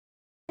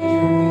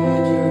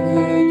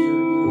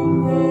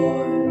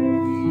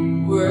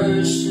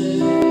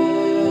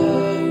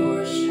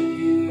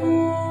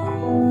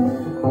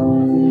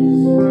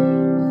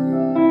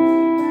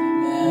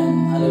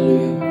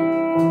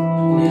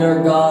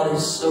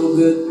so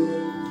good.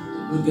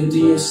 We'll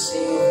continue to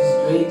sing of His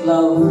great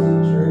love,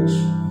 church.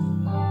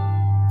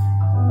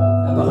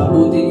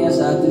 Napakabuti niya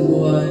sa ating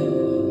buhay.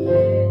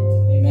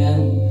 Amen.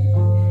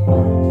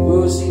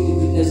 We will sing the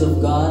goodness of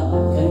God.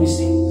 Can we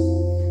sing?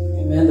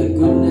 Amen. The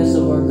goodness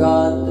of our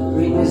God, the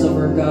greatness of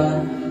our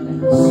God, and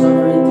the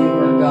sovereignty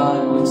of our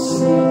God. Let's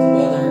sing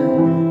together.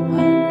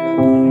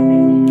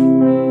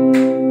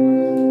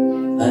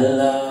 I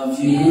love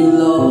you,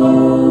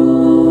 Lord,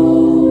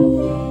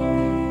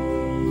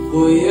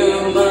 for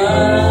your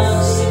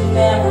mercy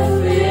never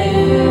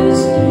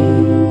fails me.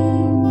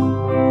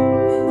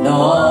 In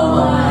all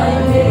my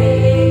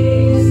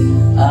days,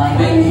 I've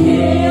been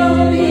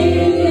held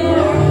in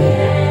your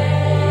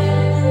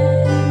hand.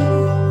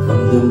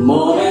 From the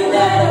moment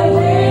that I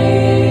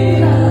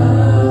wake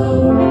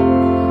up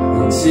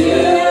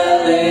until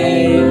I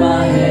lay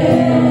my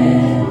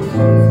head,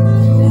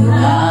 and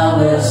I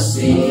will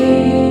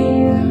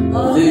sing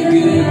of the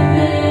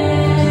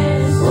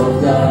goodness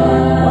of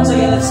God. Once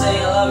again, let's say,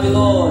 I love you,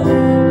 Lord.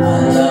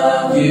 I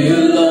love you,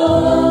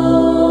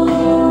 Lord,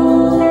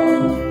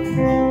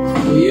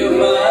 for your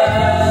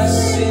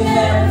mercy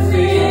never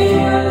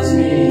fails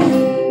me.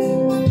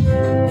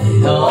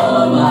 In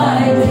all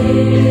my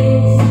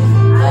days,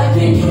 I've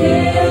been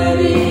held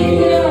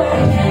in your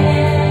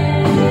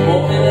hand. The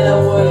moment that I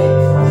wake,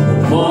 the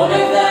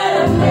moment that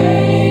I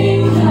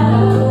wake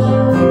up,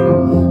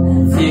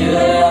 until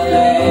I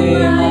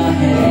lay my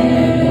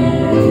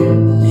head,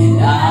 and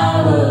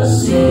I will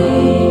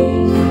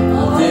sing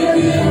of the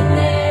goodness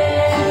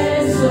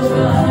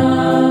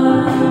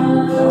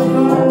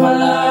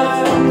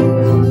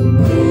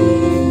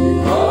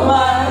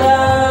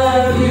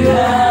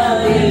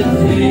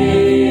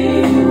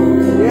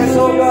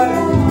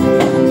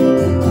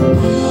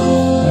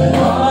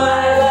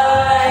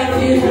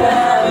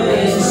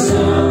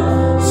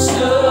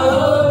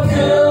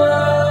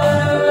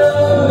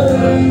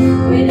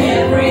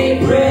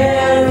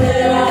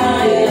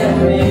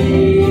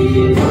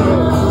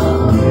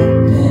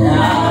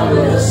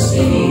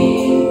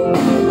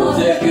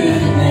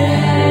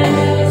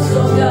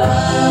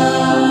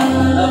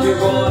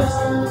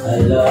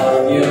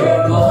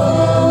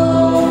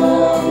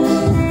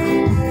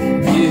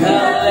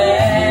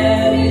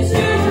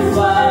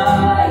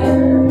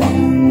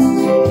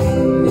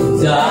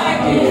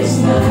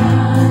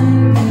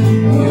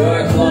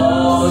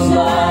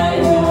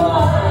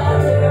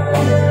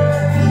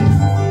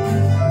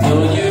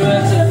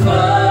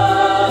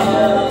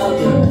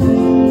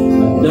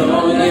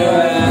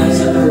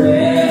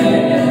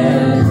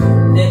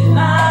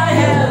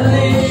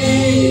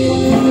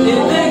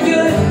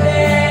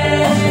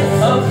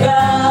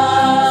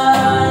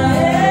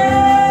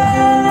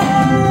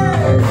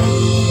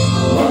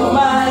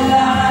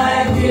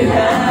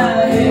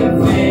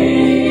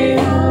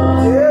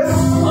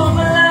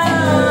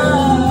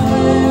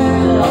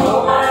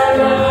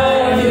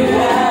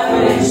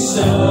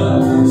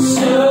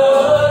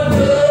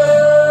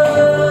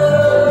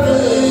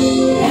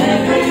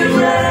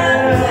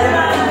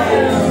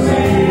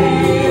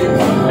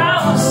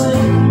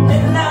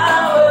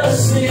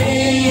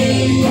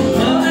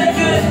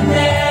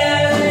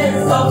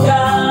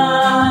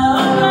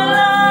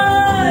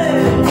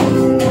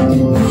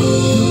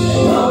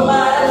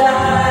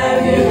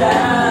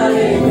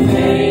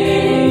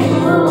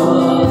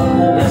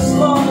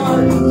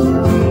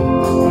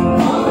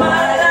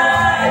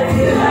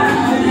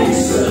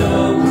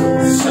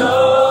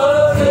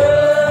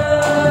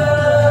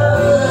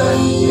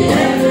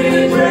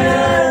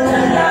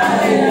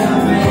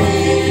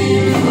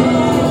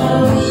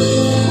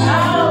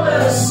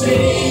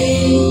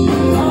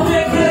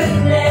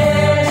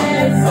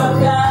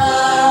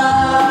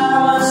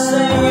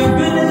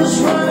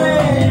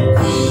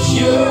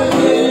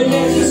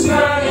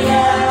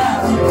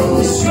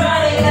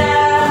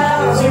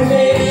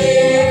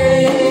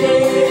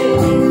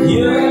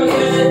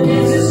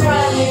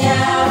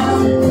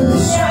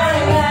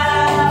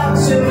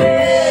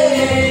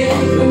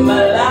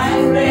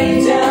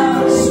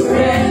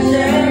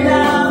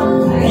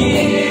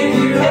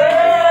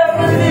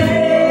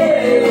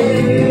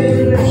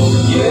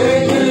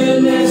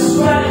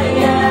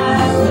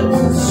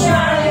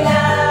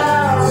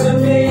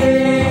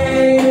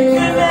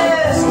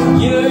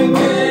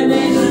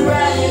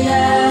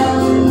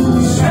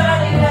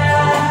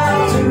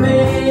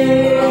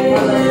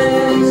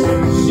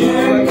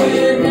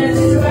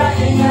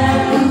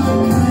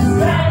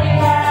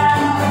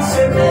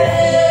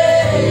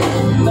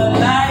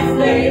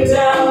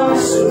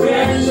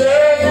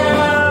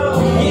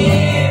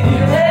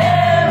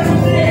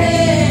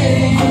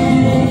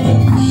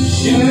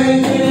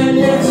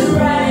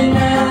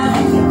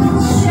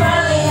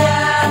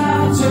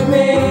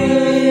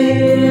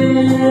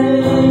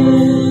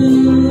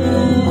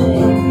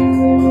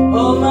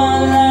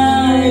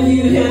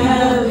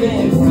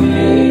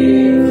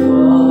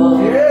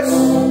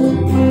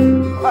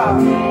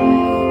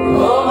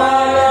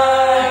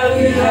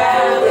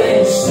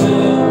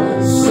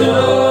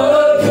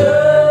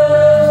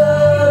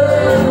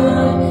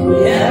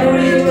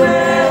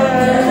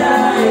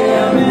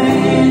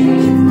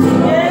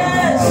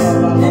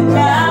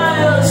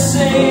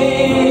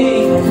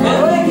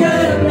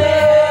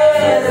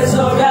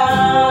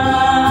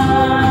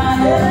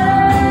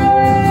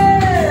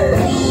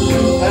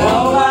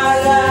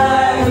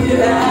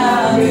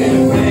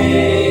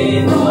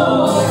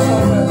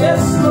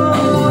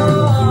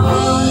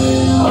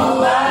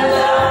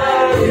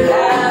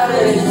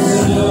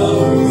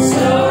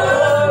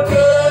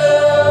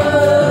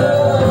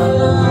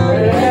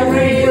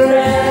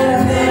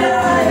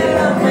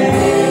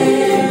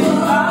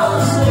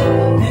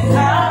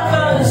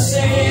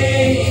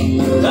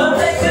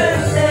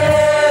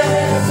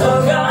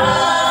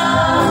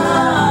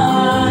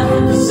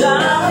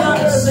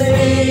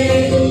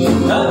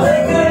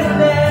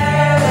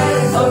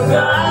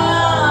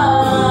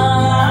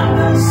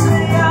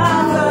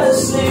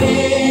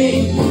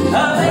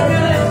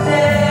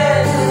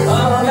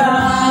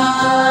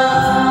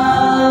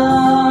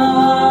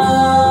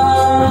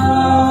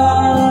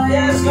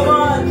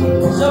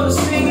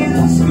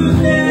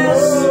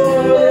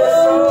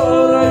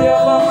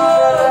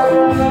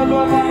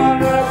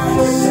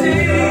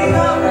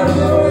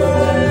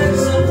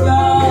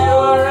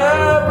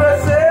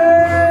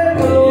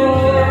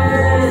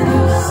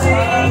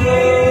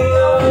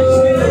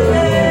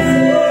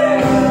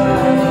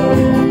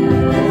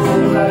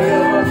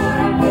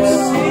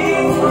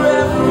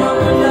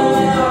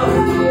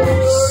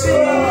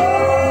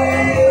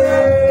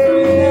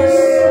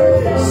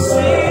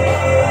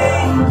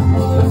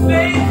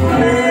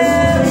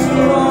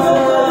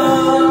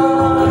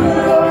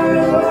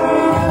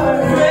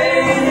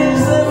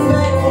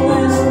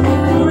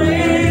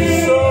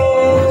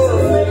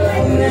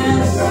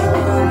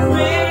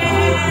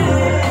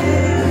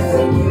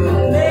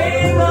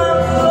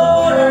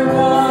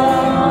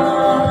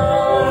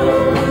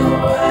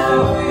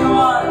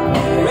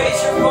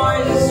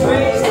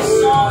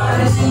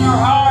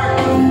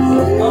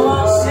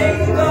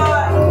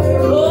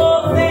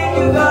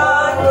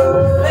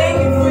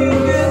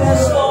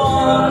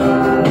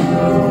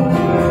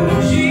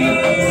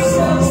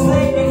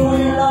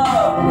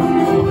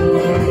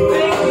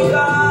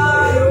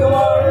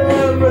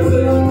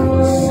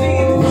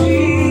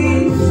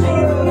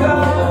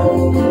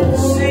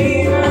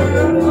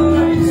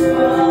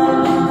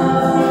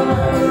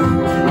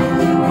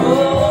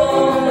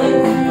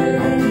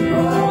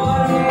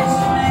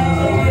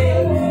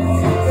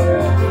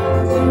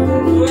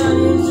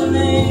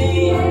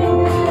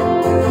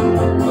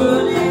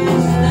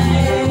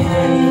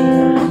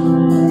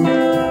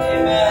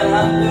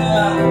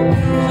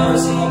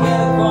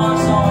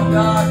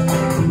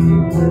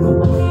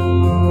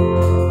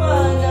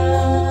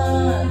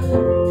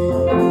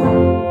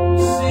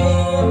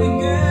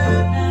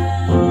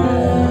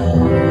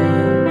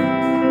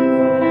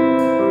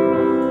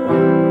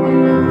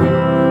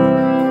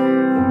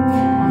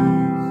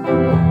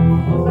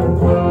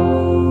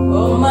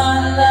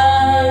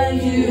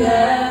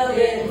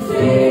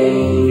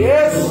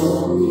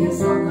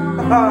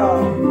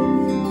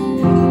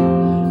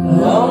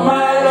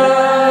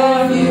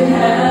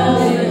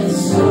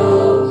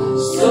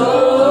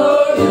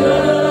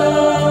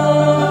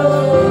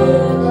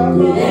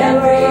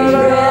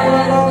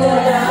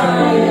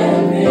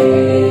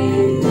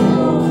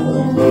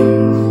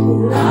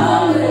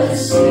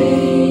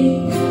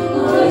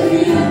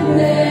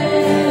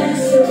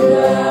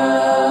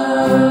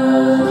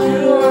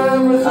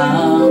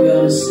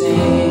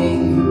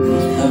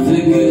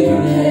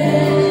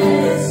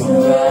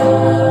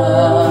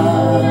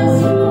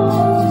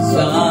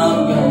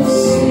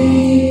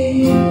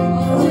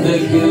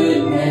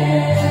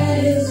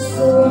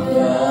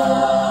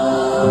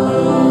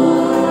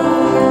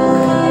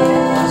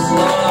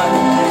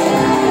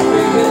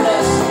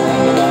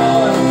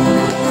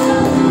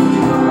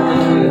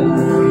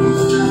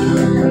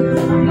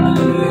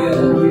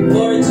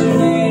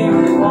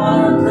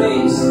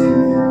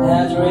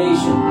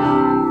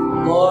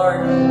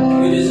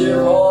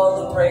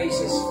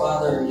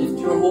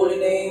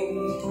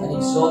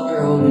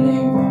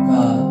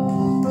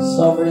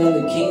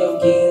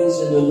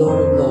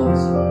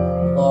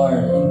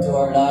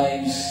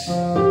praise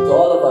to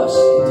all of us,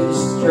 into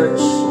this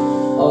church.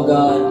 Oh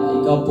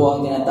God, ikaw po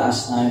ang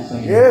tinataas namin,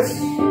 Panginoon. Yes.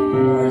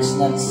 Lord, it's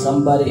not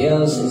somebody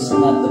else, it's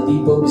not the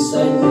people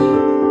beside me,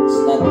 it's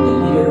not the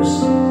leaders.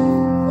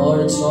 Lord,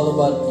 it's all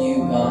about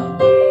you,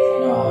 God,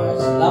 in our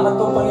hearts. Salamat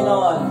po,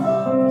 Panginoon,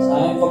 sa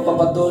aming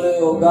pagpapatuloy,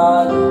 oh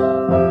God.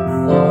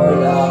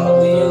 Lord,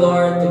 continue,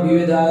 Lord, to be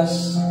with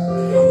us.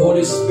 Your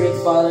Holy Spirit,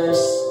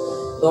 Fathers,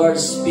 Lord,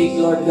 speak,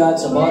 Lord God,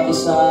 sa bawat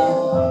isa.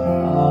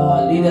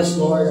 Lead us,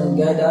 Lord, and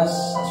guide us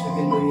as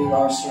we continue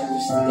our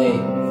service today,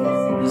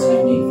 this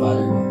evening,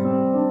 Father.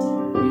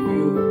 Give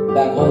you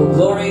back all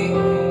glory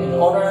and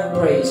honor and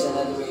praise and